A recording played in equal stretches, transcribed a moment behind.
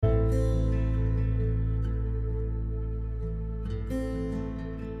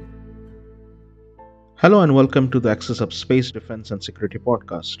Hello and welcome to the Axis of Space Defense and Security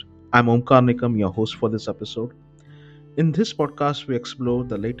podcast. I'm Omkar Nikam, your host for this episode. In this podcast, we explore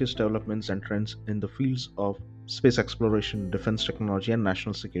the latest developments and trends in the fields of space exploration, defense technology, and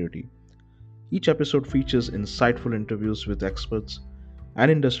national security. Each episode features insightful interviews with experts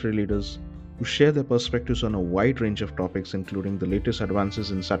and industry leaders who share their perspectives on a wide range of topics, including the latest advances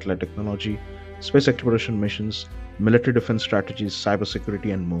in satellite technology, space exploration missions, military defense strategies,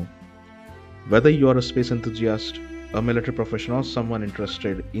 cybersecurity, and more. Whether you are a space enthusiast, a military professional, or someone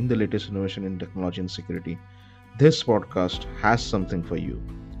interested in the latest innovation in technology and security, this podcast has something for you.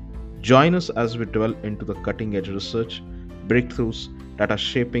 Join us as we delve into the cutting edge research, breakthroughs that are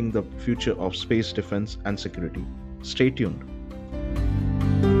shaping the future of space defense and security. Stay tuned.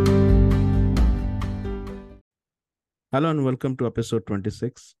 Hello and welcome to episode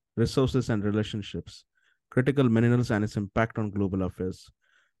 26 Resources and Relationships, Critical Minerals and its Impact on Global Affairs.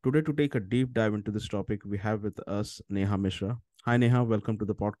 Today, to take a deep dive into this topic, we have with us Neha Mishra. Hi, Neha. Welcome to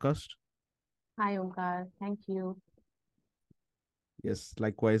the podcast. Hi, Omkar. Thank you. Yes,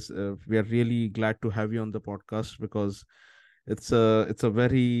 likewise. We are really glad to have you on the podcast because it's a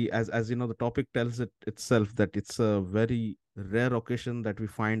very as you know the topic tells it itself that it's a very rare occasion that we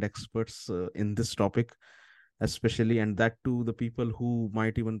find experts in this topic, especially and that too the people who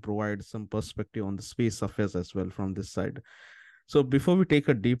might even provide some perspective on the space affairs as well from this side. So before we take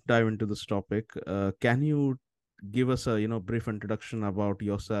a deep dive into this topic, can you give us a brief introduction about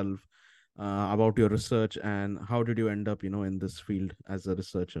yourself, about your research, and how did you end up in this field as a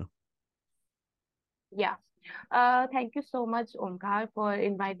researcher? Yeah. Thank you so much, Omkar, for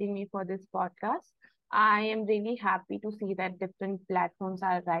inviting me for this podcast. I am really happy to see that different platforms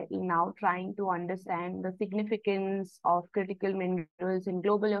are right now trying to understand the significance of critical minerals in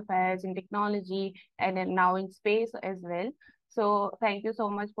global affairs, in technology, and now in space as well. So, thank you so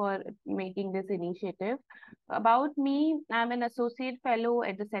much for making this initiative. About me, I'm an associate fellow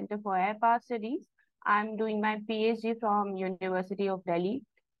at the Center for Air Power Studies. I'm doing my PhD from University of Delhi.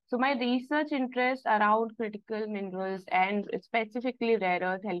 So my research interest around critical minerals and specifically rare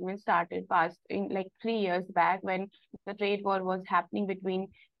earth elements started past in like 3 years back when the trade war was happening between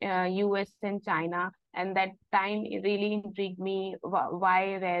US and China. And that time it really intrigued me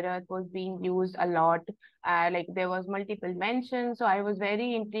why rare earth was being used a lot. Like there was multiple mentions, so I was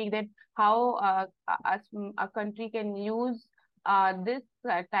very intrigued that how a country can use this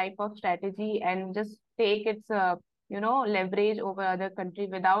type of strategy and just take its leverage over other country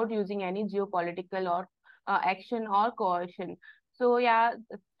without using any geopolitical or action or coercion. So yeah,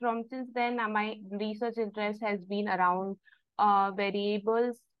 from since then my research interest has been around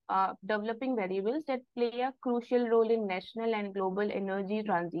variables, developing variables that play a crucial role in national and global energy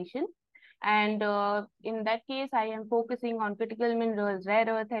transition. And in that case, I am focusing on critical minerals, rare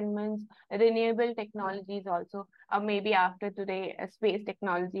earth elements, renewable technologies also, maybe after today, space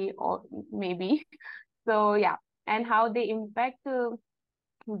technology or maybe. So yeah, and how they impact the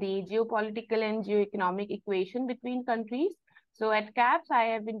geopolitical and geoeconomic equation between countries. So at CAPS, I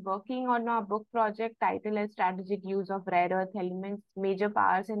have been working on a book project titled as Strategic Use of Rare Earth Elements, Major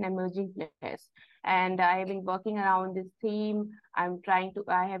Powers and Emerging Players. And I have been working around this theme. I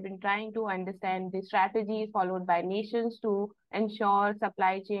have been trying to understand the strategies followed by nations to ensure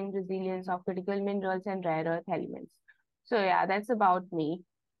supply chain resilience of critical minerals and rare earth elements. So yeah, that's about me.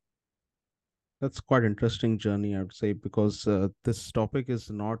 That's quite interesting journey, I would say, because this topic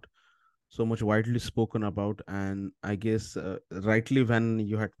is not so much widely spoken about. And I guess rightly when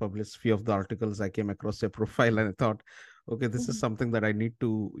you had published few of the articles, I came across your profile and I thought, okay, this is Mhm. something that I need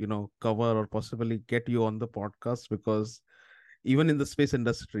to cover or possibly get you on the podcast, because even in the space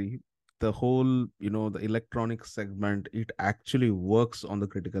industry, the whole the electronic segment, it actually works on the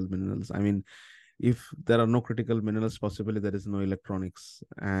critical minerals. I mean, if there are no critical minerals, possibly there is no electronics.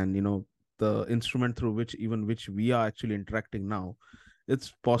 And the instrument through which we are actually interacting now, it's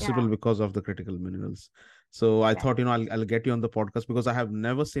Yeah, possible because of the critical minerals. So I right. thought I'll get you on the podcast because I have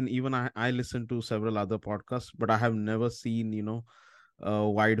never seen, even I listen to several other podcasts, but I have never seen a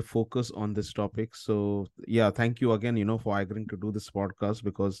wide focus on this topic. So yeah, thank you again for agreeing to do this podcast,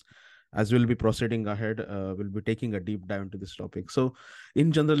 because as we'll be proceeding ahead, we'll be taking a deep dive into this topic. So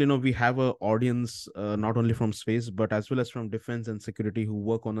in general, we have a audience not only from space but as well as from defense and security who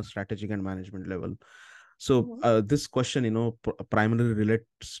work on a strategic and management level. So Mhm. this question primarily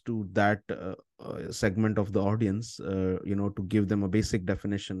relates to that segment of the audience, to give them a basic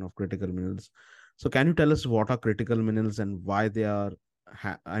definition of critical minerals. So can you tell us what are critical minerals and why they are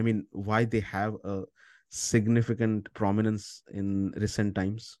I mean, why they have a significant prominence in recent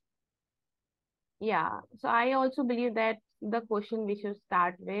times? Yeah, so I also believe that the question we should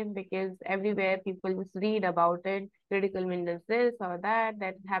start with, because everywhere people just read about it, critical minerals, this or that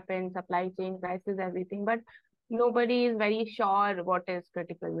happened, supply chain crisis, everything, but nobody is very sure what is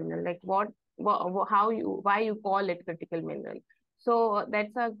critical mineral, like how you, why you call it critical mineral. So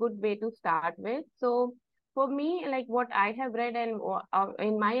that's a good way to start with. So for me, like what I have read and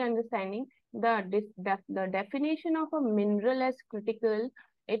in my understanding, the definition of a mineral as critical,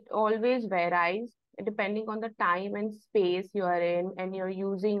 it always varies depending on the time and space you are in and you're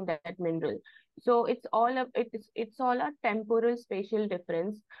using that mineral. So it's all a temporal spatial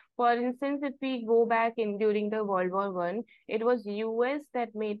difference. For instance, if we go back in during the World War I, it was US that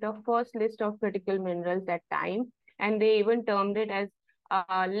made the first list of critical minerals that time, and they even termed it as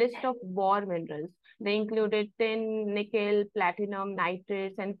a list of war minerals. They included tin, nickel, platinum,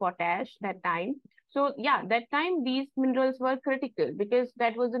 nitrates, and potash that time. So yeah, that time these minerals were critical because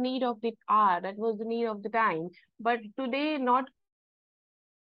that was the need of the hour, that was the need of the time. But today, not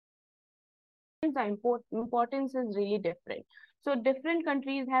critical anymore. Today, the importance is really different. So different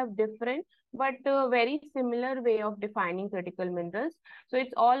countries have different but very similar way of defining critical minerals. So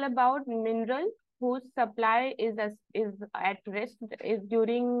it's all about mineral whose supply is at risk is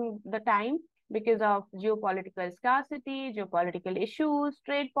during the time because of geopolitical scarcity, geopolitical issues,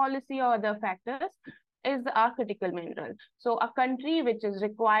 trade policy, or other factors, is a critical mineral. So a country which is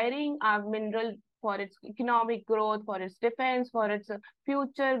requiring a mineral for its economic growth, for its defense, for its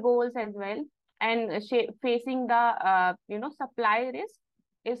future goals as well, and facing the supply risk,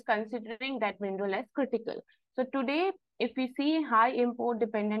 is considering that mineral as critical. So today, if we see, high import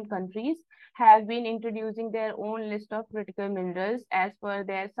dependent countries have been introducing their own list of critical minerals as per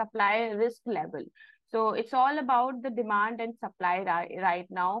their supply risk level. So it's all about the demand and supply right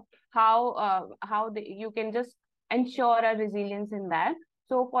now, you can just ensure a resilience in that.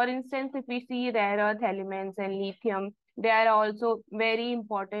 So for instance, if we see rare earth elements and lithium, they are also very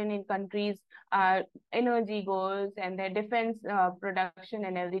important in countries energy goals and their defense production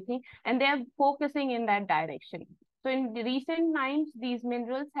and everything, and they are focusing in that direction. So in the recent times, these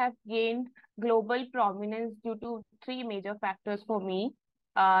minerals have gained global prominence due to three major factors for me.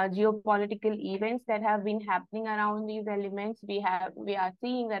 Geopolitical events that have been happening around these elements. We are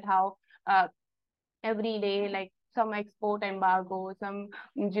seeing that how uh, every day, like some export embargo, some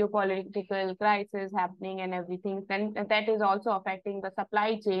geopolitical crisis happening and everything, then that is also affecting the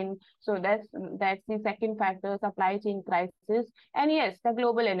supply chain. So that's the second factor, supply chain crisis. And yes, the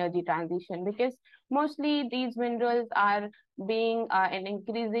global energy transition, because mostly these minerals are being an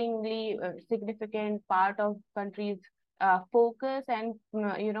increasingly significant part of countries focus and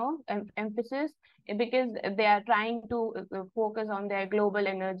emphasis, because they are trying to focus on their global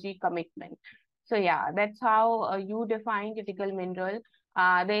energy commitment. So yeah, that's how you define critical mineral.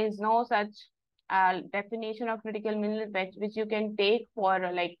 There is no such definition of critical mineral which you can take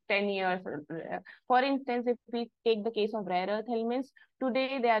for like 10 years. For instance, if we take the case of rare earth elements,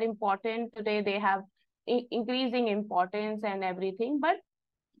 today they are important. Today they have increasing importance and everything. But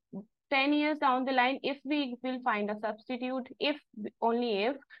 10 years down the line, if we will find a substitute, if only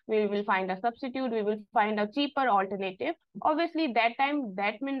if we will find a substitute, we will find a cheaper alternative. Obviously, that time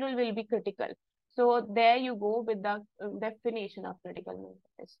that mineral will be critical. So there you go with the definition of critical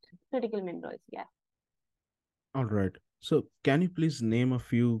minerals. Yeah. All right. So, can you please name a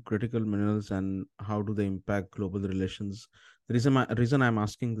few critical minerals and how do they impact global relations? The reason I'm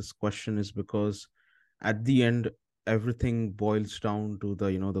asking this question is because at the end, everything boils down to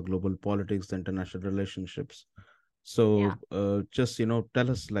the global politics, the international relationships. Yeah. So, just tell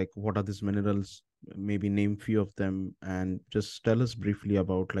us like what are these minerals? Maybe name few of them, and just tell us briefly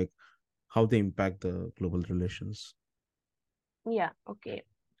about like how they impact the global relations. Yeah. Okay.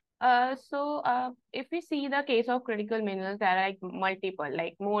 If we see the case of critical minerals, there are like multiple,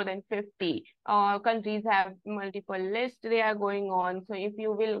 like more than 50 countries have multiple lists they are going on. So if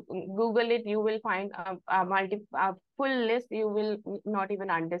you will Google it, you will find a full list you will not even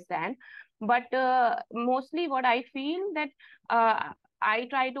understand. But mostly what I feel that uh, I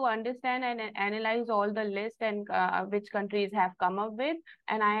try to understand and analyze all the list and which countries have come up with,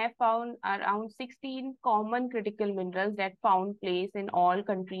 and I have found around 16 common critical minerals that found place in all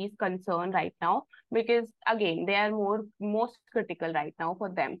countries concerned right now, because again they are most critical right now for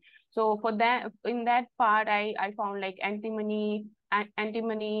them. So for that, in that part, I found like antimony,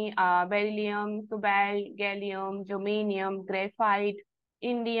 beryllium, cobalt, gallium, germanium, graphite,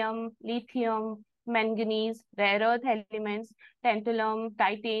 indium, lithium, manganese, rare earth elements, tantalum,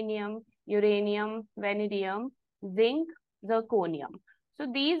 titanium, uranium, vanadium, zinc, zirconium. So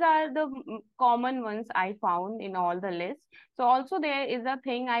these are the common ones I found in all the lists. So also there is a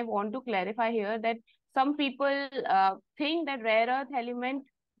thing I want to clarify here, that Some people think that rare earth element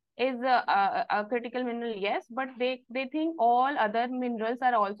is a critical mineral, yes, but they think all other minerals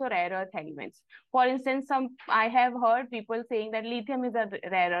are also rare earth elements. For instance, some I have heard people saying that lithium is a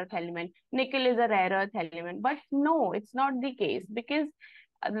rare earth element, nickel is a rare earth element, but no, it's not the case, because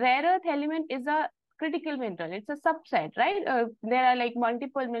a rare earth element is a critical mineral. It's a subset, right? There are like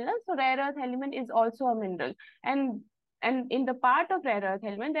multiple minerals, so rare earth element is also a mineral. And in the part of rare earth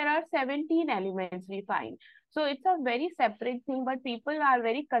element, there are 17 elements we find. So it's a very separate thing, but people are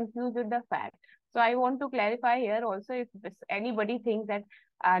very confused with the fact. So I want to clarify here also, if anybody thinks that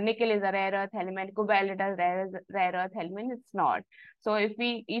nickel is a rare earth element, cobalt is a rare earth element, it's not. So if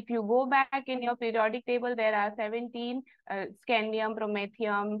you go back in your periodic table, there are 17 scandium,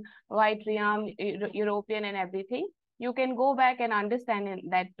 promethium, yttrium, European, and everything. You can go back and understand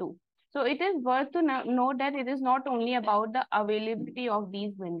that too. So it is worth to know that it is not only about the availability of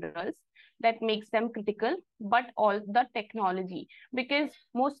these minerals that makes them critical, but all the technology, because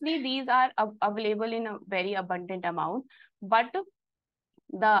mostly these are available in a very abundant amount, but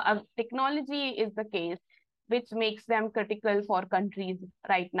the technology is the case which makes them critical for countries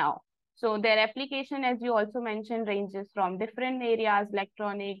right now. So their application, as you also mentioned, ranges from different areas: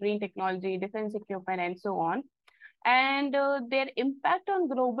 electronic, green technology, defense equipment, and so on. And their impact on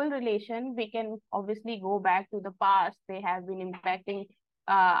global relation, we can obviously go back to the past. They have been impacting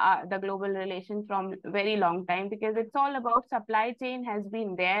the global relation from very long time, because it's all about supply chain has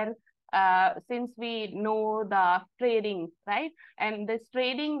been there since we know the trading, right? And this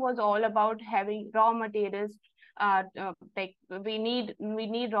trading was all about having raw materials. Like we need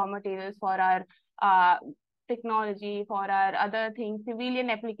raw materials for our uh, technology, for our other things, civilian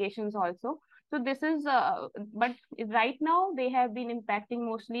applications also. So this is, but right now they have been impacting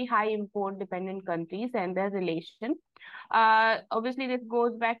mostly high import dependent countries and their relation. Obviously, this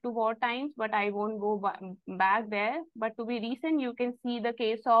goes back to war times, but I won't go back there. But to be recent, you can see the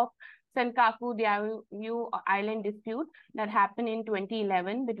case of Senkaku Diaoyu Island dispute that happened in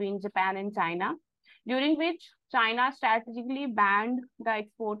 2011 between Japan and China, during which China strategically banned the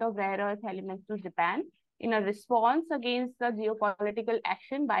export of rare earth elements to Japan in a response against the geopolitical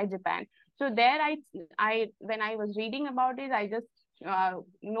action by Japan. So there, when I was reading about it, I just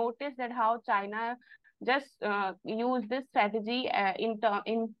noticed that how China just used this strategy in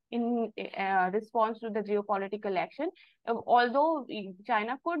response to the geopolitical action. Although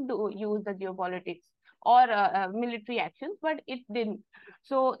China could use the geopolitics or military actions, but it didn't.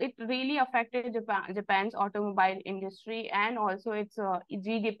 So it really affected Japan's automobile industry and also its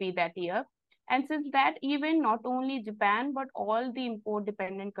GDP that year. And since that event, not only Japan but all the import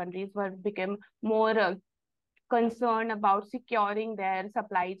dependent countries were became more concerned about securing their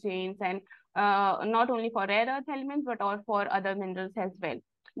supply chains, and not only for rare earth elements but also for other minerals as well.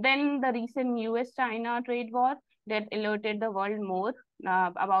 Then the recent US-China trade war that alerted the world more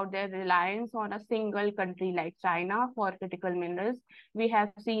about their reliance on a single country like China for critical minerals. We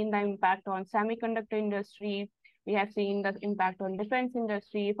have seen the impact on semiconductor industry. We have seen the impact on defense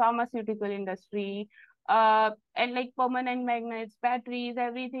industry, pharmaceutical industry, and like permanent magnets, batteries,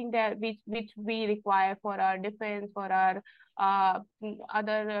 everything that which we require for our defense, for our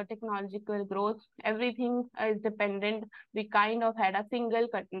other technological growth. Everything is dependent. We kind of had a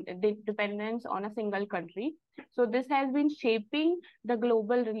dependence on a single country. So this has been shaping the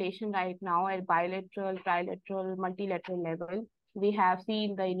global relation right now at bilateral, trilateral, multilateral level. We have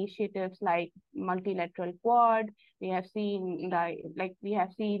seen the initiatives like multilateral quad. We have seen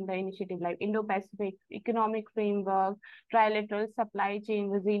the initiative like Indo-Pacific Economic Framework, trilateral supply chain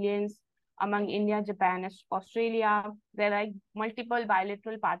resilience among India, Japan, and Australia. There are multiple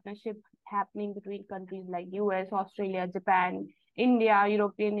bilateral partnerships happening between countries like US, Australia, Japan, India,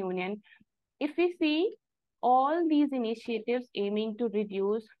 European Union. If we see all these initiatives aiming to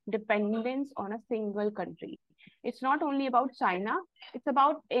reduce dependence on a single country, it's not only about China, it's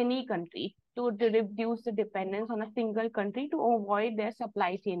about any country to reduce the dependence on a single country to avoid their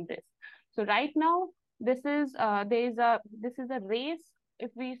supply chain risk. So right now, this is a race. If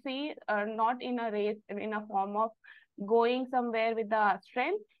we see, not in a race in a form of going somewhere with the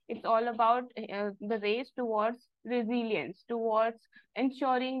strength, it's all about the race towards resilience, towards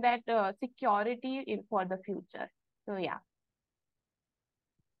ensuring that security for the future. So yeah.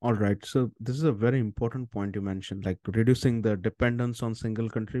 All right. So this is a very important point you mentioned, like reducing the dependence on single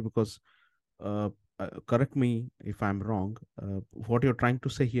country, because uh, correct me if I'm wrong. What you're trying to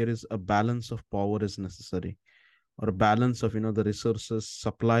say here is a balance of power is necessary, or a balance of the resources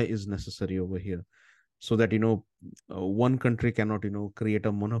supply is necessary over here, so that one country cannot create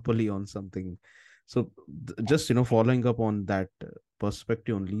a monopoly on something. So just following up on that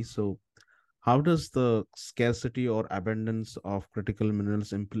perspective only. So How does the scarcity or abundance of critical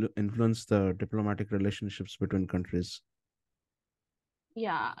minerals influence the diplomatic relationships between countries?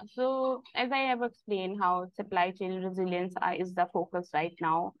 Yeah, so as I have explained, how supply chain resilience is the focus right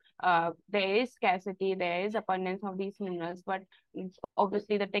now. There is scarcity, there is abundance of these minerals, but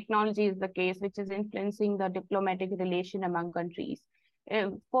obviously the technology is the case which is influencing the diplomatic relation among countries.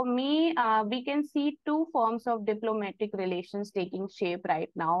 For me, we can see two forms of diplomatic relations taking shape right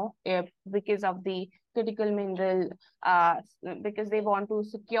now because of the critical mineral, because they want to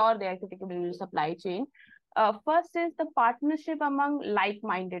secure their critical mineral supply chain. First is the partnership among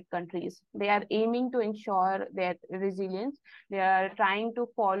like-minded countries. They are aiming to ensure their resilience. They are trying to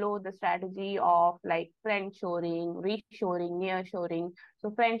follow the strategy of like friend shoring, reshoring, near shoring.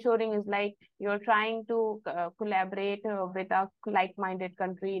 So friend shoring is like you're trying to collaborate with a like-minded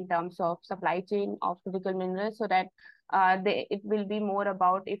country in terms of supply chain of critical minerals, so that it will be more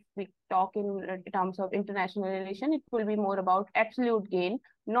about, if we talk in terms of international relation, it will be more about absolute gain,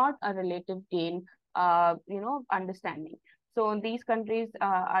 not a relative gain, understanding. So these countries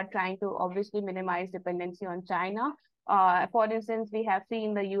are trying to obviously minimize dependency on China. For instance, we have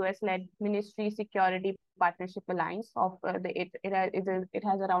seen the US-led Ministry Security Partnership Alliance of it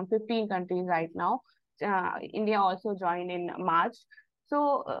has around 15 countries right now. India also joined in March.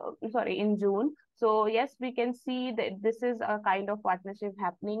 So, sorry, in June. So yes, we can see that this is a kind of partnership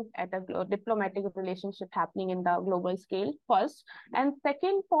happening at a diplomatic relationship happening in the global scale first. And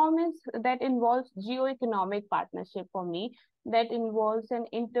second form is that involves geo-economic partnership for me, that involves an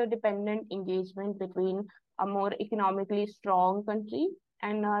interdependent engagement between a more economically strong country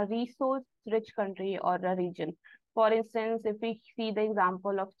and a resource-rich country or a region. For instance, if we see the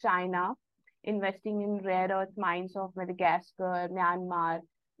example of China investing in rare earth mines of Madagascar, Myanmar,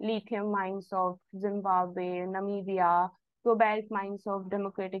 lithium mines of Zimbabwe, Namibia, cobalt mines of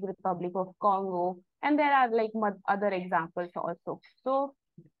Democratic Republic of Congo, and there are like other examples also. So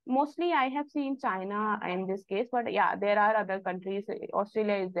mostly I have seen China in this case, but yeah, there are other countries.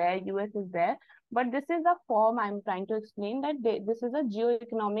 Australia is there, US is there, but this is a form I'm trying to explain, that this is a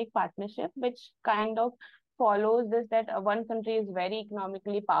geo-economic partnership which kind of follows this, that one country is very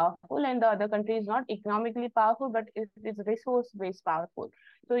economically powerful and the other country is not economically powerful, but it is resource based powerful.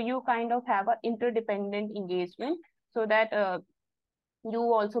 So you kind of have an interdependent engagement, so that you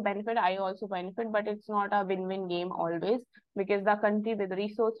also benefit, I also benefit, but it's not a win-win game always, because the country with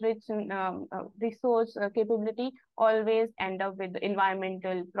resource rich resource capability always end up with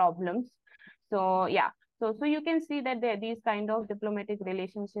environmental problems. So yeah, so you can see that there these kind of diplomatic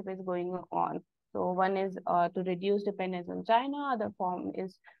relationship is going on. So one is to reduce dependence on China, other form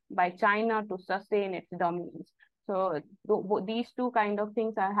is by China to sustain its dominance. So these two kind of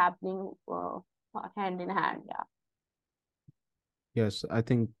things are happening hand in hand. Yeah. Yes, I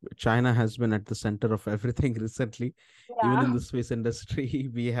think China has been at the center of everything recently. Even in Yeah. the space industry,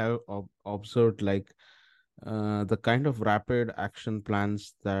 we have observed like the kind of rapid action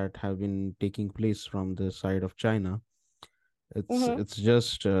plans that have been taking place from the side of China. Mm-hmm. It's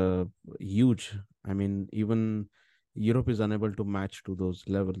just huge. I mean, even Europe is unable to match to those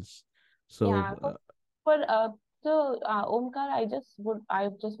levels. So Yeah. For Omkar, I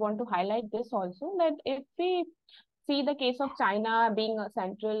just want to highlight this also, that if we see the case of China being a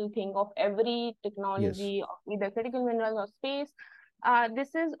central thing of every yes, technology, either critical minerals or space,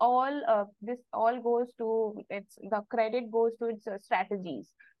 this all goes to its the credit goes to its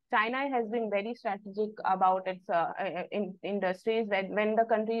strategies. China has been very strategic about its industries,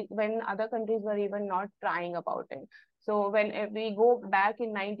 when other countries were even not trying about it. So when we go back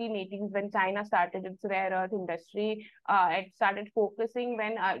in 1980s, when China started its rare earth industry, it started focusing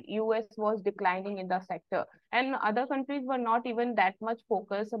when US was declining in the sector, and other countries were not even that much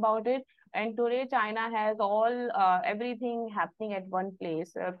focused about it. And today China has everything happening at one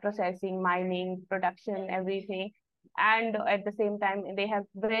place: processing, mining, production, everything. And at the same time they have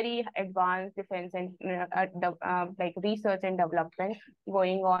very advanced defense and like research and development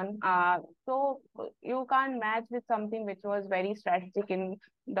going on. So you can't match with something which was very strategic in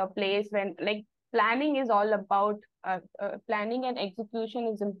the place, when like planning is all about planning and execution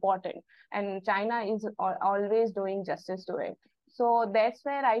is important, and China is always doing justice to it. So that's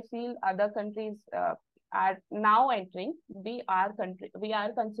where I feel other countries are now entering. We are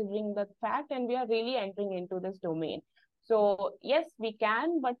considering the fact, and we are really entering into this domain. So yes, we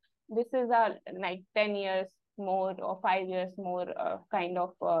can, but this is a like 10 years more or 5 years more kind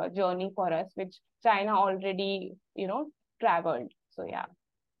of journey for us, which China already traveled. So yeah.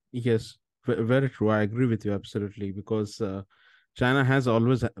 yes, very true. I agree with you absolutely because China has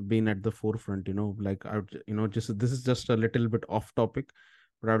always been at the forefront. Just this is just a little bit off topic,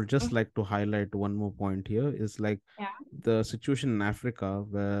 But I would just Mhm. like to highlight one more point here is like Yeah. the situation in Africa,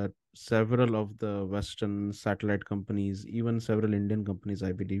 where several of the Western satellite companies, even several Indian companies,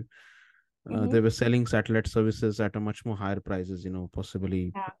 I believe, they Mm-hmm. were selling satellite services at a much more higher prices,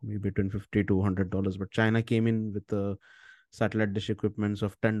 possibly Yeah. maybe between 50 to $100. But China came in with the satellite dish equipments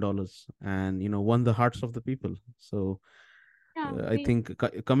of $10 and, won the hearts of the people. So Yeah. I think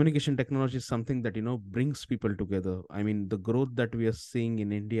communication technology is something that, brings people together. I mean, the growth that we are seeing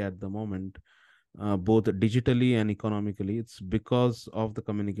in India at the moment, both digitally and economically, it's because of the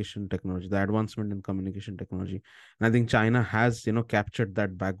communication technology, the advancement in communication technology. And I think China has, captured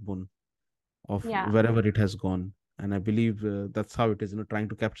that backbone of Yeah. wherever it has gone. And I believe that's how it is, trying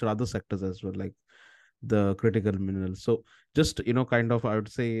to capture other sectors as well, like the critical minerals. So just, kind of, I would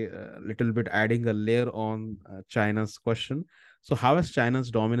say a little bit adding a layer on China's question. So how has China's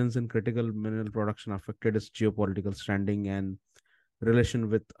dominance in critical mineral production affected its geopolitical standing and relation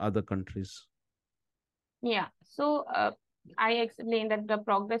with other countries? Yeah. So I explained that the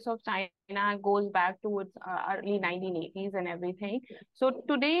progress of China goes back to its early 1980s and everything. So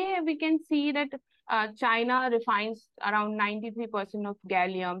today we can see that China refines around 93% of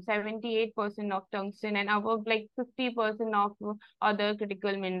gallium, 78% of tungsten, and above like 50% of other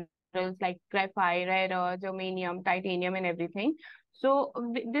critical minerals like graphite, rare earth, germanium, titanium, and everything. So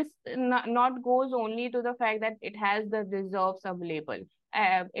this not goes only to the fact that it has the reserves available.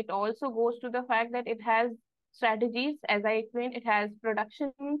 It also goes to the fact that it has strategies, as I explained, it has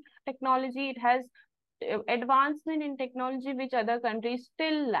production technology, it has advancement in technology which other countries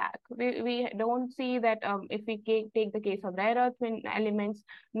still lack. We don't see that if we take the case of rare earth elements,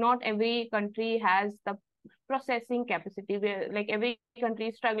 not every country has the processing capacity where like every country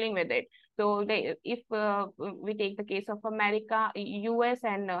is struggling with it. So if we take the case of America, US,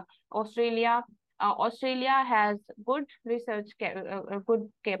 and Australia. Australia has good good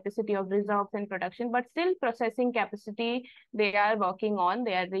capacity of reserves and production, but still processing capacity they are working on.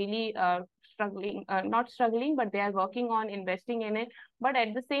 They are really struggling, not struggling, but they are working on investing in it. But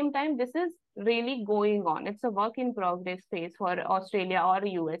at the same time, this is really going on. It's a work in progress phase for Australia or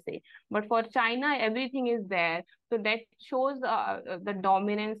USA. But for China, everything is there. So that shows the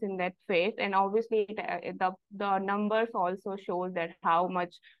dominance in that phase. And obviously, the numbers also shows that how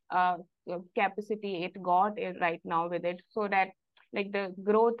much uh, capacity it got right now with it. So that like the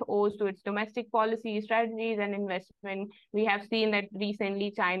growth owes to its domestic policy, strategies, and investment. We have seen that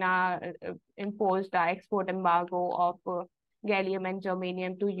recently China imposed the export embargo of gallium and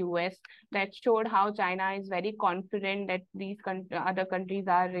germanium to US. That showed how China is very confident that these other countries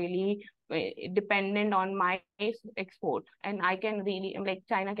are really dependent on my export, and I can really like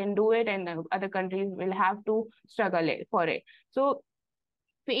China can do it, and other countries will have to struggle for it. So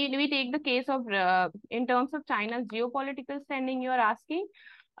we take the case of in terms of China's geopolitical standing, you are asking.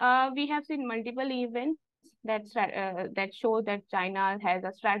 We have seen multiple events that show that China has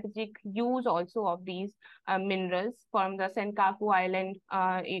a strategic use also of these minerals, from the Senkaku Island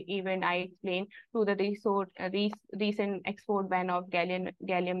event I explained to the recent export ban of gallium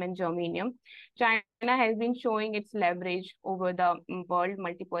and germanium. China has been showing its leverage over the world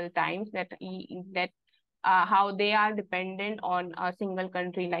multiple times, that how they are dependent on a single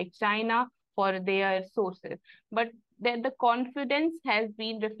country like China for their sources. But the confidence has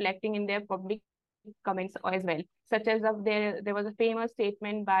been reflecting in their public comments as well, such as of there was a famous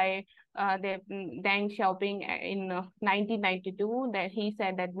statement by Deng Xiaoping in 1992, that he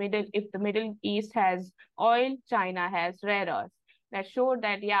said that if the Middle East has oil, China has rare earths. That showed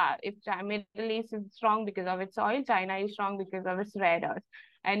that yeah, if Middle East is strong because of its oil, China is strong because of its rare earths.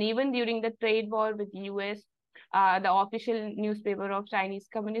 And even during the trade war with US, the official newspaper of Chinese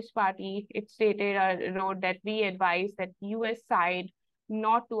Communist Party, it stated wrote that we advise that US side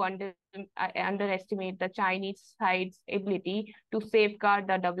not to underestimate the Chinese side's ability to safeguard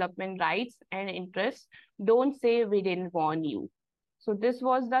the development rights and interests. Don't say we didn't warn you. So this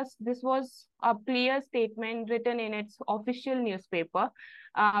was a clear statement written in its official newspaper,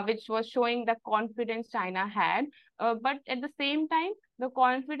 which was showing the confidence China had. But at the same time, the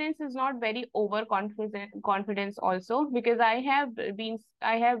confidence is not very overconfident confidence also, because I have noticed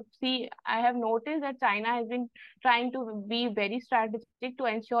that China has been trying to be very strategic to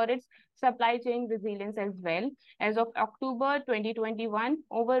ensure its supply chain resilience as well. As of October 2021,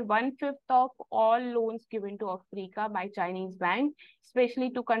 over one-fifth of all loans given to Africa by Chinese banks,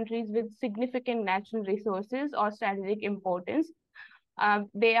 especially to countries with significant natural resources or strategic importance,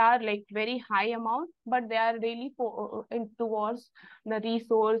 they are like very high amount, but they are really towards the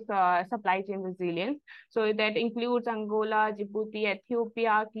resource supply chain resilience. So that includes Angola, Djibouti,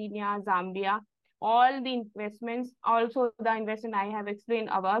 Ethiopia, Kenya, Zambia. all the investments, also the investment I have explained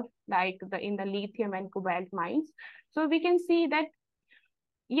above, like the in the lithium and cobalt mines. So we can see that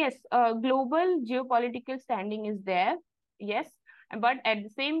yes, global geopolitical standing is there, yes, but at the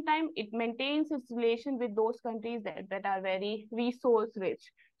same time, it maintains its relation with those countries that are very resource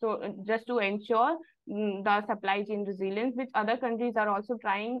rich. So, just to ensure the supply chain resilience, which other countries are also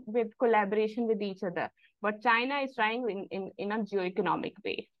trying with collaboration with each other. But China is trying in a geoeconomic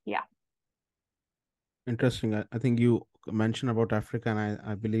way. Yeah. Interesting. I think you mentioned about Africa, and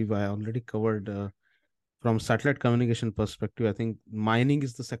I believe I already covered from satellite communication perspective. I think mining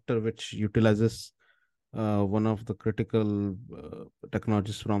is the sector which utilizes one of the critical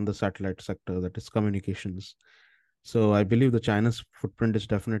technologies from the satellite sector, that is communications. So I believe the China's footprint is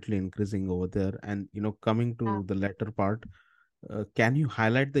definitely increasing over there. And coming to the latter part, can you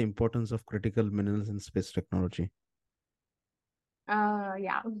highlight the importance of critical minerals in space technology?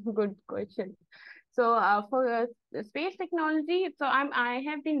 Yeah, good question. So for the space technology, so I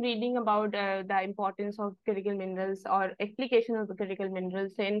have been reading about the importance of critical minerals or application of the critical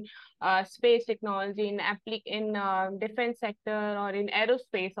minerals in space technology in defense sector or in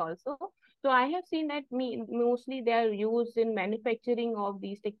aerospace also. So I have seen that mostly they are used in manufacturing of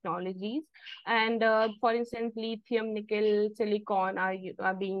these technologies, and for instance, lithium, nickel, silicon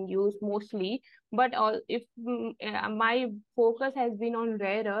are being used mostly. But all if my focus has been on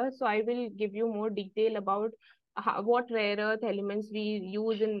rare earth, so I will give you more detail about what rare earth elements we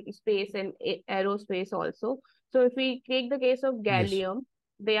use in space and aerospace also. So if we take the case of Yes. gallium,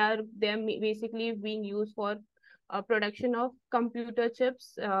 they are basically being used for production of computer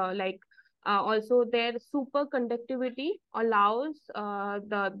chips, also their superconductivity allows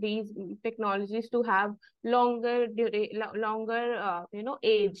these technologies to have longer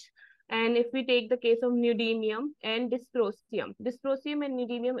age. And if we take the case of neodymium and dysprosium and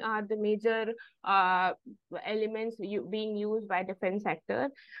neodymium are the major uh, elements being used by defense sector.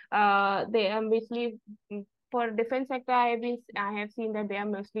 They are basically for defense sector. I have seen that they are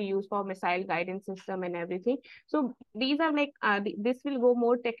mostly used for missile guidance system and everything. So these are like this will go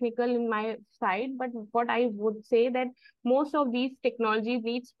more technical in my side, but what I would say that most of these technologies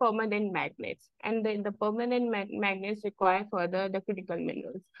needs permanent magnets, and the permanent magnets require further the critical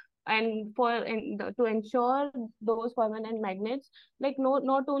minerals. And to ensure those permanent magnets, like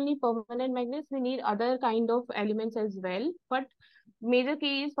not only permanent magnets, we need other kind of elements as well, but major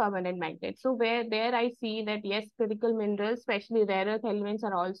key is permanent magnets. So where there I see that yes, critical minerals, especially rare earth elements,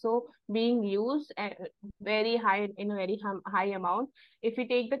 are also being used at very high in a very high amount. If we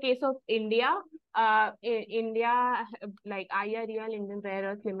take the case of India, India, like IREL, Indian Rare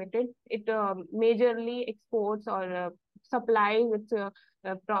Earth Limited, it majorly exports or supplies its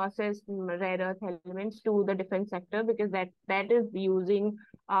processed rare earth elements to the defense sector, because that is using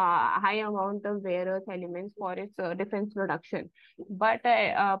high amount of rare earth elements for its defense production. But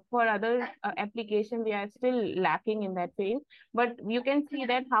for other application, we are still lacking in that phase. But you can see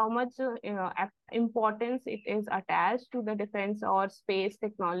that how much importance it is attached to the defense or space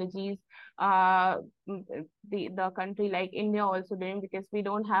technologies. Uh, the country like India also doing, because we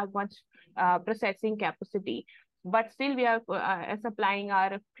don't have much processing capacity. But still, we are supplying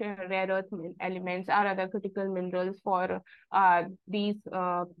our rare earth elements, our other critical minerals for these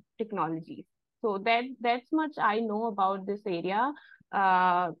technologies. So that's much I know about this area.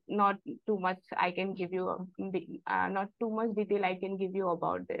 Not too much I can give you. Not too much detail I can give you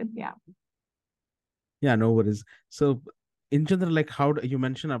about this. Yeah. Yeah, no worries. So, in general, like you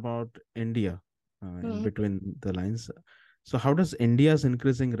mentioned about India in Hmm. between the lines. So, how does India's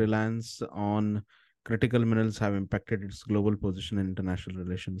increasing reliance on critical minerals have impacted its global position in international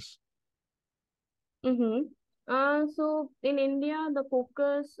relations? Mm-hmm. So in India, the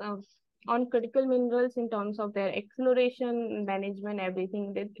focus on critical minerals in terms of their exploration, management,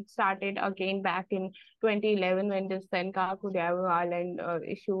 everything, it started again back in 2011 when this Senkaku Island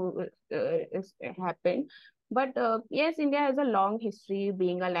issue happened. But yes, India has a long history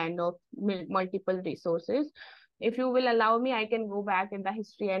being a land of multiple resources. If you will allow me, I can go back in the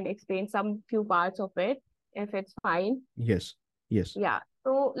history and explain some few parts of it, if it's fine. Yes, yes, Yeah.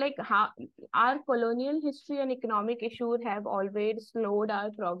 So, like, how our colonial history and economic issues have always slowed our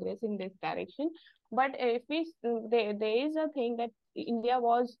progress in this direction. But if there is a thing that India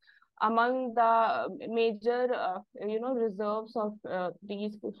was among the major, reserves of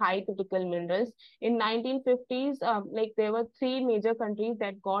these high critical minerals in 1950s. Like there were three major countries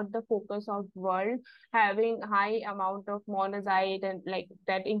that got the focus of world having high amount of monazite, and like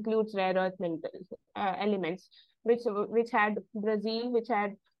that includes rare earth minerals elements, which had Brazil, which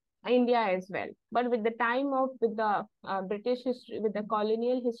had India as well. But with the time of with the British history, with the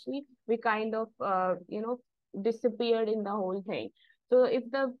colonial history, we kind of disappeared in the whole thing. So if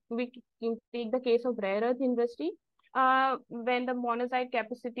the we can take the case of rare earth industry, when the monazite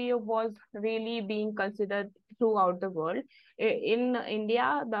capacity was really being considered throughout the world, in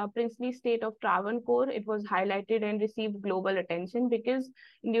India, the princely state of Travancore, it was highlighted and received global attention because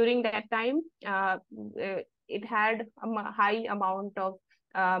during that time, it had a high amount of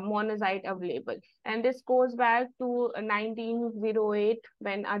monazite available. And this goes back to 1908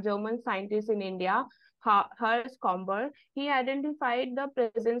 when a German scientist in India, Herz Comber, he identified the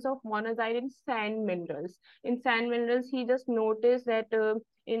presence of monazite in sand minerals. In sand minerals, he just noticed that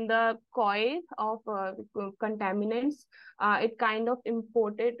in the coil of contaminants, it kind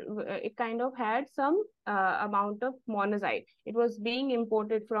of had some amount of monazite. It was being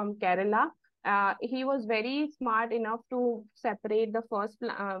imported from Kerala. He was very smart enough to separate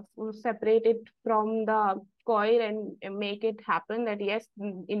it from the coil and make it happen that yes,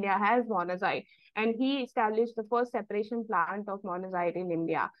 India has monazite, and he established the first separation plant of monazite in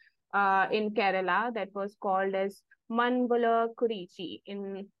India, in Kerala, that was called as Manvala Kurichi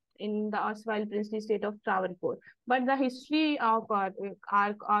in the erstwhile princely state of Travancore. But the history of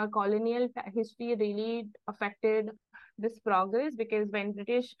our colonial history really affected this progress, because when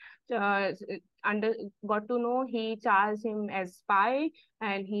British uh, under got to know, he charged him as spy,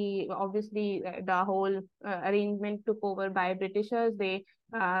 and he obviously the whole arrangement took over by Britishers. They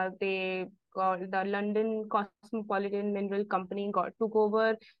got the London Cosmopolitan Mineral Company took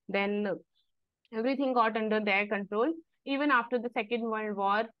over. Then everything got under their control. Even after the Second World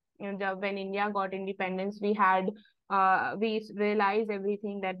War, when India got independence, we realized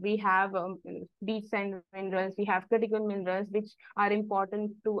everything that we have deep sand minerals, we have critical minerals which are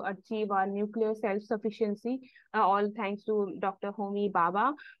important to achieve our nuclear self-sufficiency, all thanks to Dr. Homi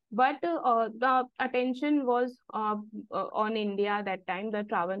Baba. But the attention was on India that time, the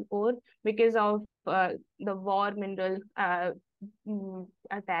Travancore, because of the war mineral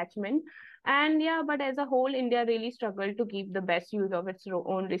attachment. And yeah, but as a whole, India really struggled to keep the best use of its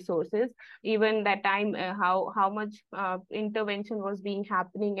own resources. Even that time, how much intervention was being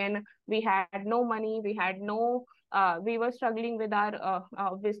happening, and we had no money, we were struggling with our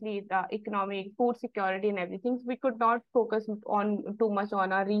obviously the economic food security and everything. So we could not focus on too much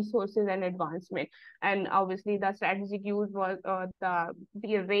on our resources and advancement. And obviously the strategic use was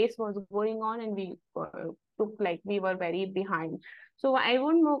the race was going on, and we took like we were very behind. So I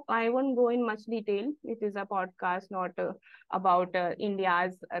won't go in much detail. It is a podcast not about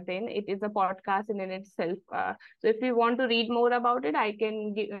India's then. It is a podcast in itself. So if you want to read more about it, I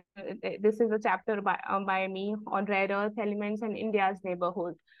can give, this is a chapter by me on rare earth elements and India's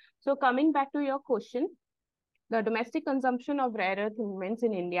neighborhood. So coming back to your question, the domestic consumption of rare earth elements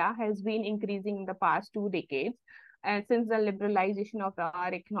in India has been increasing in the past 2 decades, and since the liberalization of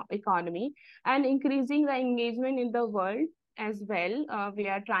our economy and increasing the engagement in the world as well. We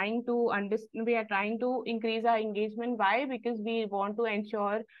are trying to increase our engagement. Why? Because we want to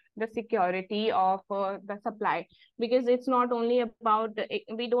ensure the security of the supply. Because it's not only about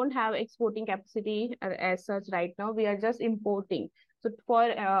we don't have exporting capacity as such right now. We are just importing. So for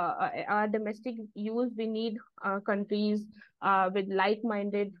our domestic use, we need countries with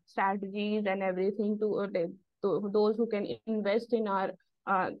like-minded strategies and everything to those who can invest in our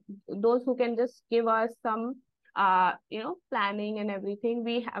uh, those who can just give us some planning and everything.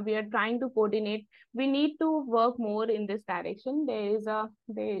 We are trying to coordinate. We need to work more in this direction.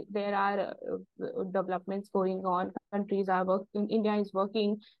 There are developments going on. Countries are working. India is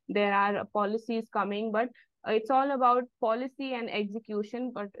working. There are policies coming, but it's all about policy and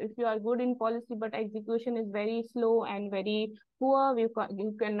execution. But if you are good in policy but execution is very slow and very poor,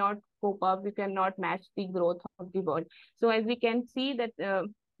 you cannot cope up, you cannot match the growth of the world. So as we can see that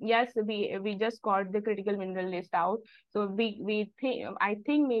yes, we just got the critical mineral list out. So we think, I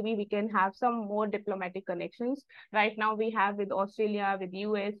think maybe we can have some more diplomatic connections. Right now we have with Australia, with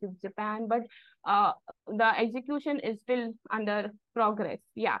US, with Japan, but the execution is still under progress.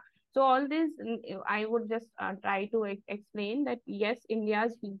 Yeah. So all this, I would just try to explain that yes,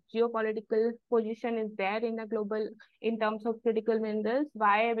 India's geopolitical position is there in the global in terms of critical minerals.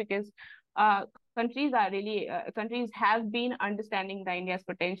 Why? Because countries have been understanding the India's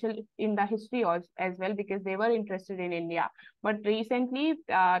potential in the history as well, because they were interested in India. But recently,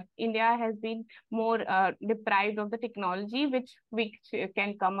 India has been more deprived of the technology, which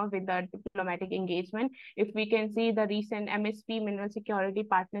can come up with the diplomatic engagement. If we can see the recent MSP Mineral Security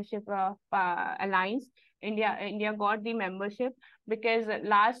Partnership Alliance, India got the membership, because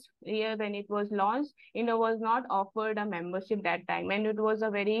last year when it was launched, India was not offered a membership that time, and it was a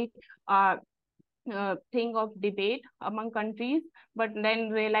very thing of debate among countries. But then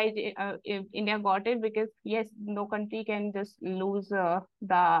realized, if India got it, because yes, no country can just lose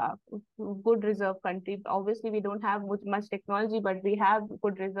the good reserve country. Obviously, we don't have much technology, but we have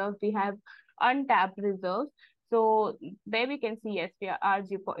good reserves. We have untapped reserves. So there we can see, yes, our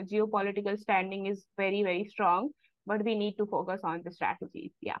geopolitical standing is very, very strong, but we need to focus on the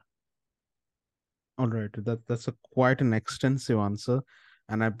strategies. Yeah. All right, that's a quite an extensive answer,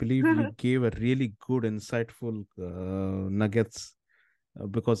 and I believe you gave a really good, insightful nuggets,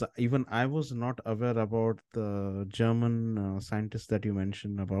 because even I was not aware about the German scientist that you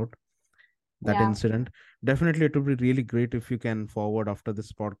mentioned about that Yeah. incident. Definitely, it would be really great if you can forward after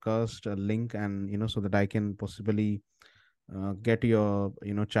this podcast a link, and so that I can possibly get your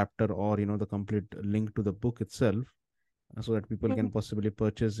chapter, or the complete link to the book itself, so that people can possibly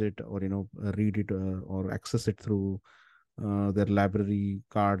purchase it, or read it, or access it through their library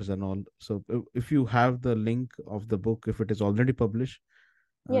cards and all. So if you have the link of the book, if it is already published,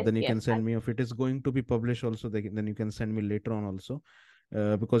 Yes, then you yes. can send me. If it is going to be published also, then you can send me later on also,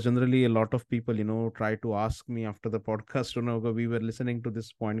 because generally a lot of people try to ask me after the podcast, "Okay, we were listening to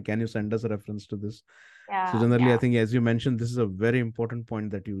this point, can you send us a reference to this?" So Yeah, generally, I yeah. think, as you mentioned, this is a very important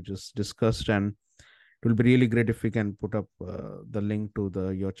point that you just discussed, and it will be really great if we can put up the link to the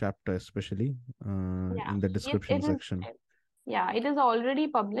your chapter, especially Yeah. in the Yes, description it is. section. Yeah, it is already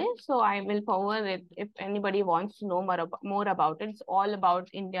published, so I will forward it if anybody wants to know more about it. It's all about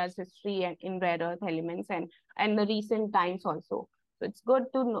India's history and in rare earth elements, and the recent times also. So it's good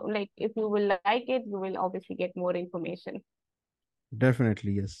to know. Like, if you will like it, you will obviously get more information.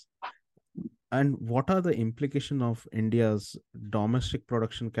 Definitely, yes. And what are the implication of India's domestic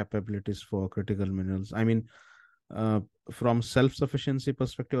production capabilities for critical minerals? I mean, uh, from self-sufficiency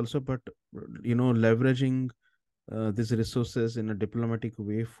perspective also, but leveraging these resources in a diplomatic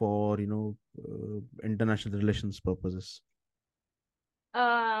way for international relations purposes.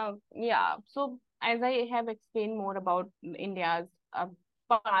 Yeah. So as I have explained more about India's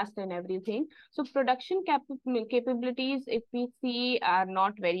past and everything, so production capabilities, if we see, are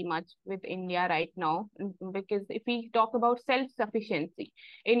not very much with India right now. Because if we talk about self-sufficiency,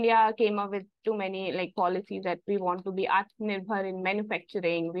 India came up with too many like policies that we want to be Atmanirbhar in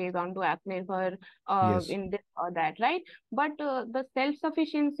manufacturing, we want to Atmanirbhar Yes. in this or that, right? But the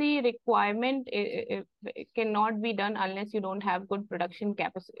self-sufficiency requirement cannot be done unless you don't have good production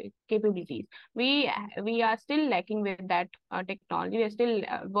capabilities. We are still lacking with that technology. We are still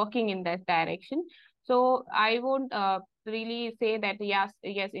working in that direction. So I would really say that yes,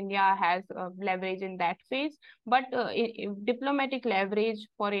 yes, India has leverage in that phase, but diplomatic leverage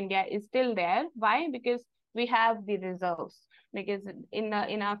for India is still there. Why? Because we have the reserves. Because in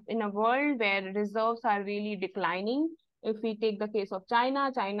a world where reserves are really declining, if we take the case of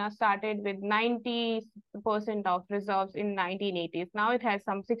China, China started with 90% of reserves in 1980s. Now it has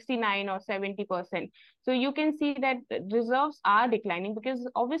some 69 or 70%. So you can see that reserves are declining, because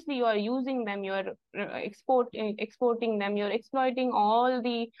obviously you are using them, you are exporting them, you're exploiting all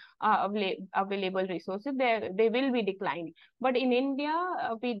the available resources. They will be declining. But in India,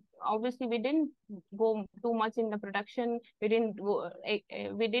 we didn't go too much in the production. We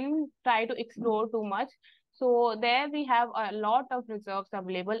didn't try to explore too much. So there we have a lot of reserves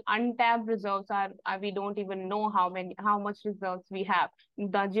available. Untapped reserves we don't even know how much reserves we have.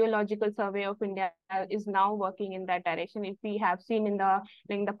 The Geological Survey of India is now working in that direction. If we have seen in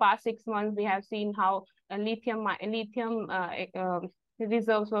the past 6 months, we have seen how lithium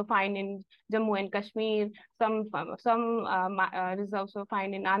reserves were found in Jammu and Kashmir. Some reserves were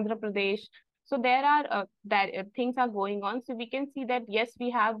found in Andhra Pradesh. So there are things are going on. So we can see that yes, we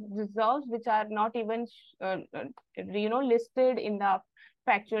have reserves which are not even listed in the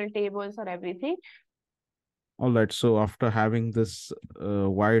factual tables or everything. All right. So after having this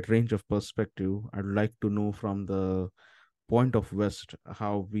wide range of perspective, I'd like to know from the point of West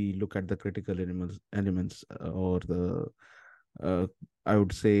how we look at the critical elements, or the uh, I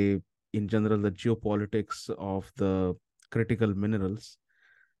would say in general the geopolitics of the critical minerals,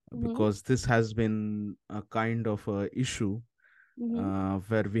 Mm-hmm. because this has been a kind of a issue, Mm-hmm.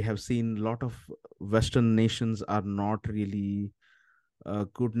 where we have seen a lot of Western nations are not really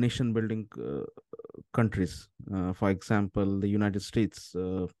good nation building countries. For example, the United States. I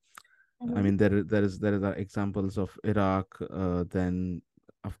Mm-hmm. mean, there are examples of Iraq, then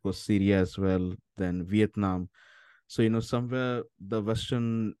of course Syria as well, then Vietnam. So somewhere the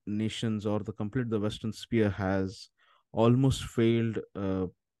Western nations, or the Western sphere has almost failed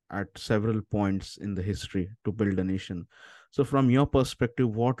at several points in the history to build a nation. So, from your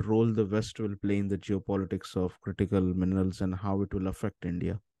perspective, what role the West will play in the geopolitics of critical minerals and how it will affect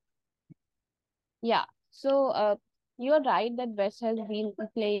India? Yeah. So you're right that West has been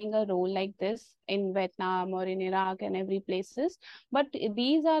playing a role like this in Vietnam or in Iraq and every places. But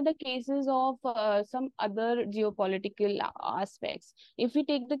these are the cases of some other geopolitical aspects. If we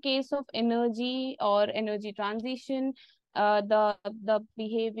take the case of energy or energy transition, the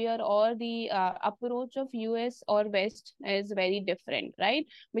behavior or the approach of US or West is very different, right?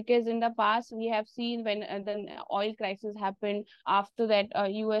 Because in the past we have seen when the oil crisis happened, after that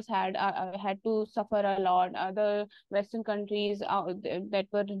US had to suffer a lot. Other Western countries that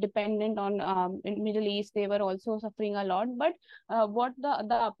were dependent on in Middle East, they were also suffering a lot. But what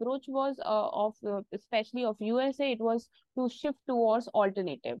the approach was of especially of USA, it was to shift towards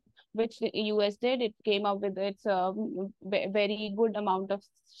alternative, which the US did. It came up with its very good amount of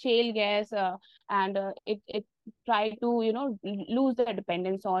shale gas, and it tried to lose the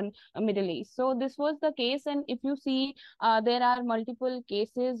dependence on Middle East. So this was the case. And if you see, there are multiple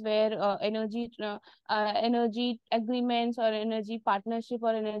cases where energy agreements or energy partnership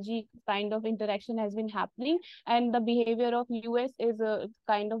or energy kind of interaction has been happening, and the behavior of US is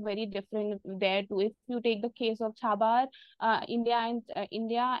kind of very different there too. If you take the case of Chabar, India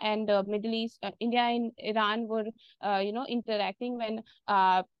and Middle East, India and Iran were interacting when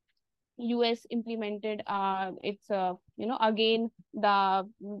US implemented its again the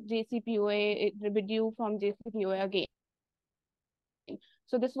JCPOA, it withdrew from JCPOA again.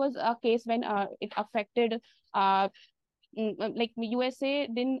 So this was a case when it affected uh, like USA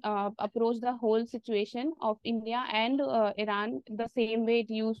didn't approach the whole situation of India and Iran the same way it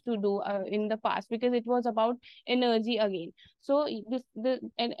used to do in the past, because it was about energy again. So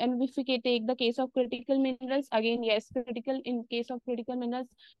and if we take the case of critical minerals again, yes, critical in case of critical minerals,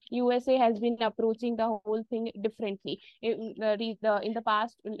 USA has been approaching the whole thing differently. In the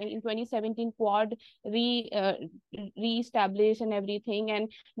past, in 2017, Quad re-established and everything,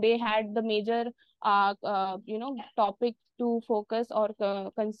 and they had the major topic to focus or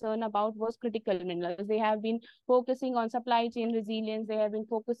concern about was critical minerals. They have been focusing on supply chain resilience. They have been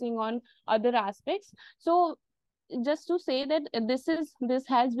focusing on other aspects. So just to say that this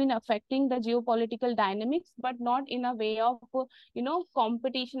has been affecting the geopolitical dynamics, but not in a way of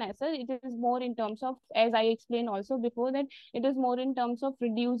competition as such. It is more in terms of, as I explained also before, that it is more in terms of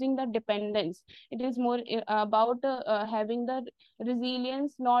reducing the dependence. It is more about having the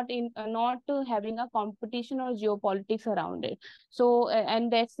resilience, not having a competition or geopolitics around it. So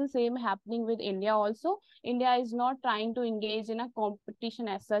and that's the same happening with India also. India is not trying to engage in a competition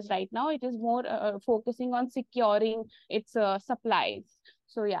as such right now. It is more focusing on securing its supplies.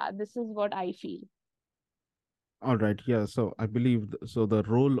 So yeah, this is what I feel. All right, yeah. So I believe so. The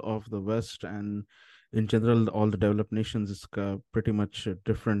role of the West and in general all the developed nations is pretty much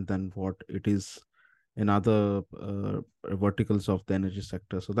different than what it is in other verticals of the energy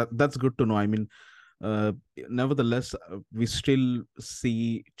sector. So that's good to know. I mean, uh, nevertheless, we still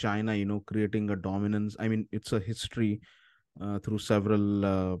see China, creating a dominance. I mean, it's a history through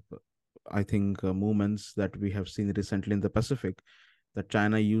several, I think, movements that we have seen recently in the Pacific, that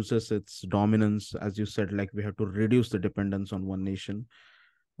China uses its dominance, as you said, like we have to reduce the dependence on one nation.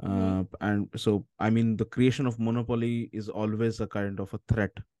 Mm-hmm. And so, I mean, the creation of monopoly is always a kind of a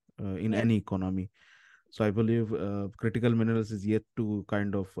threat in Yes. any economy. So I believe critical minerals is yet to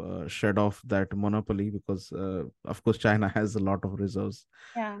kind of shed off that monopoly because, of course, China has a lot of reserves.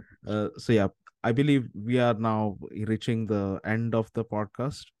 Yeah. So yeah, I believe we are now reaching the end of the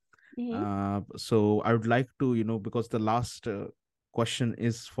podcast. Mm-hmm. So I would like to, because the last question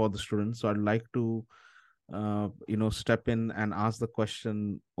is for the students, so I'd like to, step in and ask the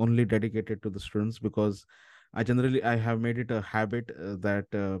question only dedicated to the students because I have made it a habit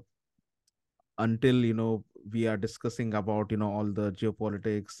that until we are discussing about all the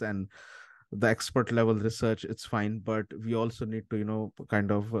geopolitics and the expert level research, it's fine, but we also need to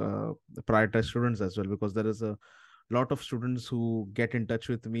kind of prioritize students as well, because there is a lot of students who get in touch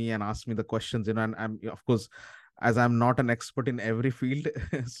with me and ask me the questions, and I'm, of course, as I'm not an expert in every field,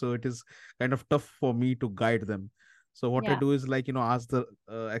 so it is kind of tough for me to guide them. So what I Yeah. do is, like, ask the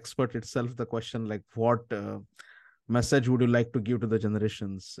expert itself the question, like, what message would you like to give to the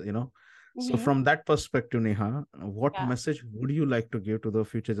generations. So Mm-hmm. from that perspective, Neha, what Yeah. message would you like to give to the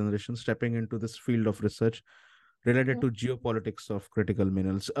future generation stepping into this field of research related Mm-hmm. to geopolitics of critical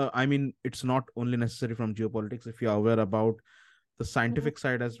minerals? I mean, it's not only necessary from geopolitics. If you're aware about the scientific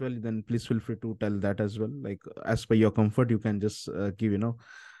side as well, then please feel free to tell that as well. Like, as per your comfort, you can just give,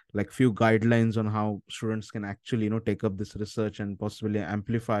 like few guidelines on how students can actually take up this research and possibly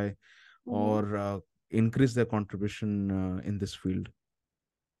amplify Mm-hmm. or increase their contribution in this field?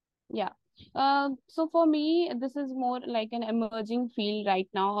 Yeah. So for me, this is more like an emerging field right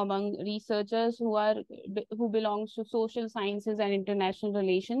now among researchers who belongs to social sciences and international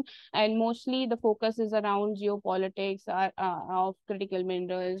relations, and mostly the focus is around geopolitics of critical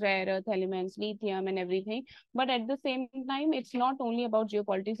minerals, rare earth elements, lithium, and everything. But at the same time, it's not only about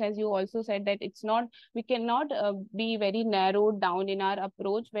geopolitics, as you also said that it's not we cannot be very narrowed down in our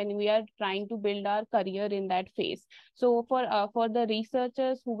approach when we are trying to build our career in that phase. So for the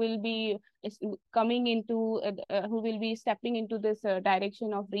researchers who will be coming into who will be stepping into this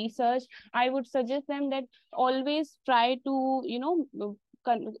direction of research, I would suggest them that always try to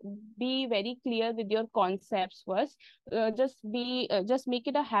con- be very clear with your concepts first. Just make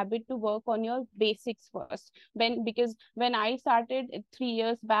it a habit to work on your basics first, because when I started 3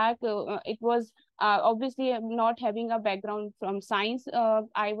 years back, it was obviously I'm not having a background from science.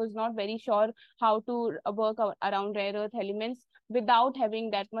 I was not very sure how to work around rare earth elements without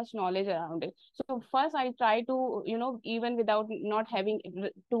having that much knowledge around it. So first I try to, even without not having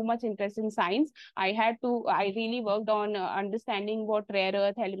too much interest in science, I really worked on understanding what rare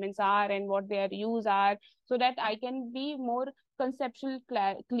earth elements are and what their use are, so that I can be more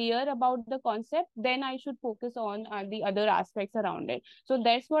clear about the concept. Then I should focus on the other aspects around it. So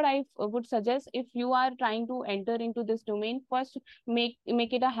that's what I would suggest. If you are trying to enter into this domain, first make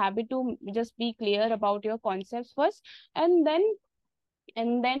it a habit to just be clear about your concepts first, and then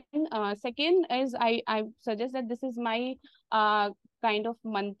second is I suggest that this is my kind of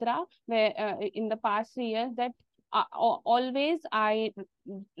mantra, where in the past 3 years, that always I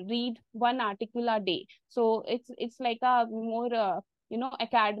read one article a day. So it's like a more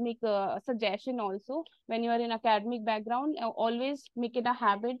academic suggestion also. When you are in academic background, always make it a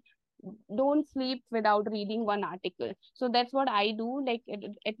habit, don't sleep without reading one article. So that's what I do, like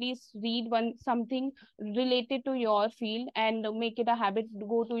at least read one something related to your field, and make it a habit to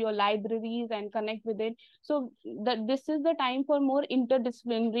go to your libraries and connect with it. So that this is the time for more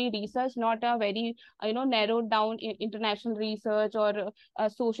interdisciplinary research, not a very narrowed down international research, or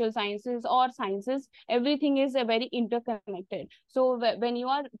social sciences or sciences. Everything is very interconnected. So when you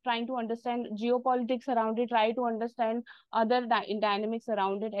are trying to understand geopolitics around it, try to understand other dynamics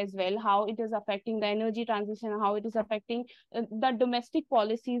around it as well, how it is affecting the energy transition, how it is affecting the domestic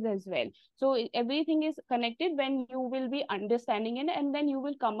policies as well. So everything is connected when you will be understanding it, and then you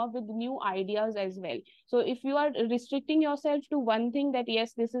will come up with new ideas as well. So if you are restricting yourself to one thing, that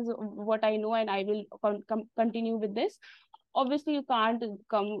yes, this is what I know and I will continue with this, obviously you can't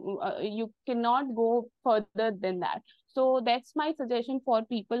you cannot go further than that. So that's my suggestion for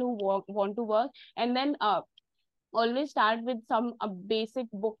people who want to work. And then always start with some a basic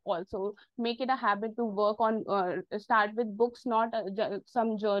book also. Make it a habit to work on start with books, not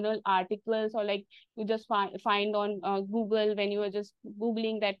some journal articles, or like you just find on Google. When you are just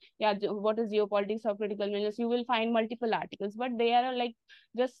googling that, yeah, what is geopolitics of critical minerals, you will find multiple articles, but they are like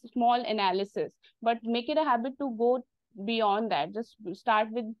just small analysis. But make it a habit to go beyond that. Just start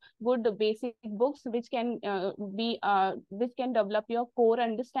with good basic books which can develop your core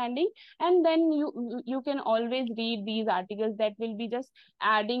understanding, and then you can always read these articles that will be just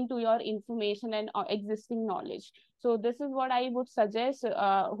adding to your information and existing knowledge. So this is what I would suggest.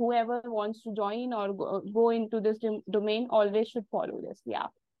 Whoever wants to join or go into this domain always should follow this. Yeah.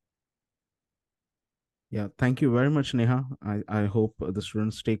 Yeah, thank you very much, Neha. I hope the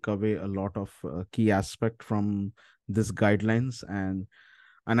students take away a lot of key aspect from this guidelines, and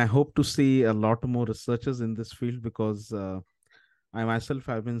I hope to see a lot more researchers in this field, because I myself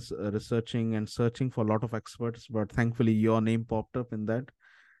have been researching and searching for a lot of experts, but thankfully your name popped up in that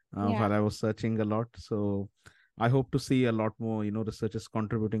Yeah. while I was searching a lot. So I hope to see a lot more, researchers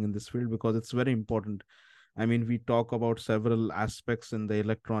contributing in this field, because it's very important. I mean, we talk about several aspects in the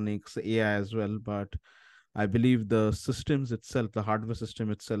electronics, AI as well, but I believe the systems itself, the hardware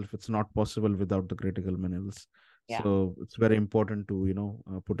system itself, it's not possible without the critical minerals. Yeah. So it's very important to,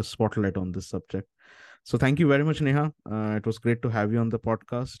 put a spotlight on this subject. So thank you very much, Neha. It was great to have you on the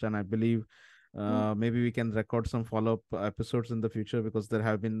podcast, and I believe Mm, maybe we can record some follow-up episodes in the future, because there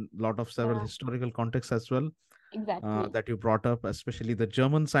have been a lot of several yeah. historical contexts as well Exactly. that you brought up. Especially the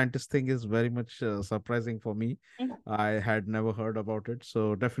German scientist thing is very much surprising for me. Mhm. I had never heard about it,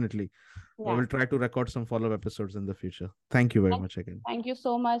 so definitely Yeah. we'll try to record some follow-up episodes in the future. Thank you very Thank much again. thank you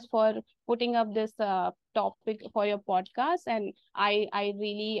so much for putting up this topic for your podcast, and I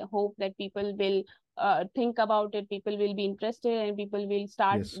really hope that people will think about it. People will be interested, and people will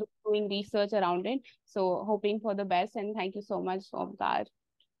start Yes. doing research around it. So hoping for the best, and thank you so much, Omkar.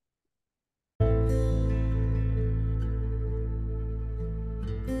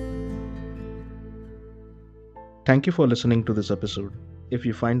 Thank you for listening to this episode. If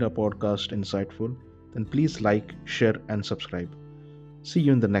you find our podcast insightful, then please like, share, and subscribe. See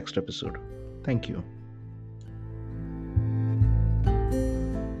you in the next episode. Thank you.